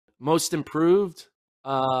Most improved.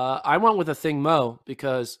 I went with Athing Mo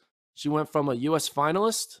because she went from a U.S.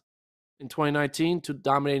 finalist in 2019 to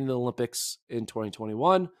dominating the Olympics in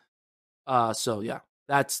 2021. So yeah,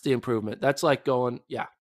 that's the improvement. That's like going, yeah.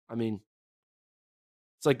 I mean,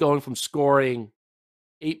 it's like going from scoring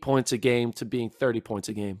 8 points a game to being 30 points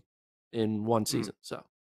a game in one season. So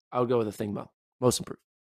I would go with Athing Mo. Most improved.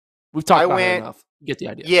 We've talked I about her went, enough. You get the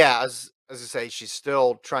idea. yeah, as I say, she's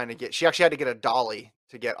still trying to get. She actually had to get a dolly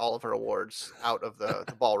to get all of her awards out of the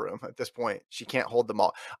ballroom at this point. She can't hold them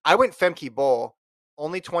all. I went Femke Bol,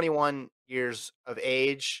 only 21 years of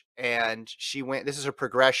age, and she went. This is her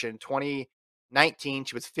progression. 2019,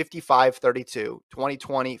 she was 55-32.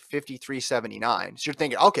 2020, 53-79. So you're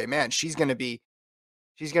thinking, okay, man, she's gonna be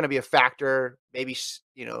a factor. Maybe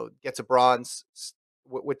gets a bronze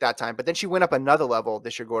with that time. But then she went up another level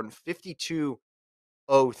this year, Gordon. 52-03.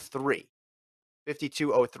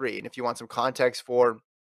 52-03. And if you want some context for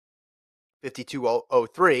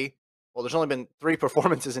 52-03, well, there's only been 3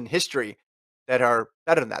 performances in history that are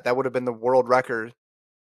better than that. That would have been the world record,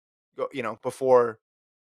 before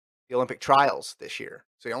the Olympic trials this year.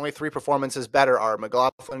 So the only 3 performances better are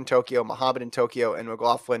McLaughlin in Tokyo, Muhammad in Tokyo, and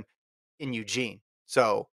McLaughlin in Eugene.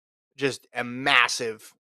 So just a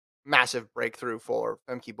massive, massive breakthrough for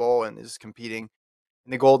Femke Bol, and is competing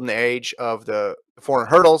in the golden age of the 400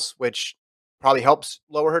 hurdles, which probably helps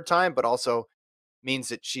lower her time, but also means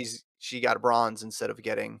that she got a bronze instead of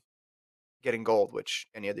getting gold, which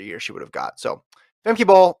any other year she would have got. So Femke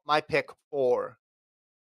Bol, my pick for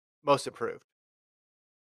most improved.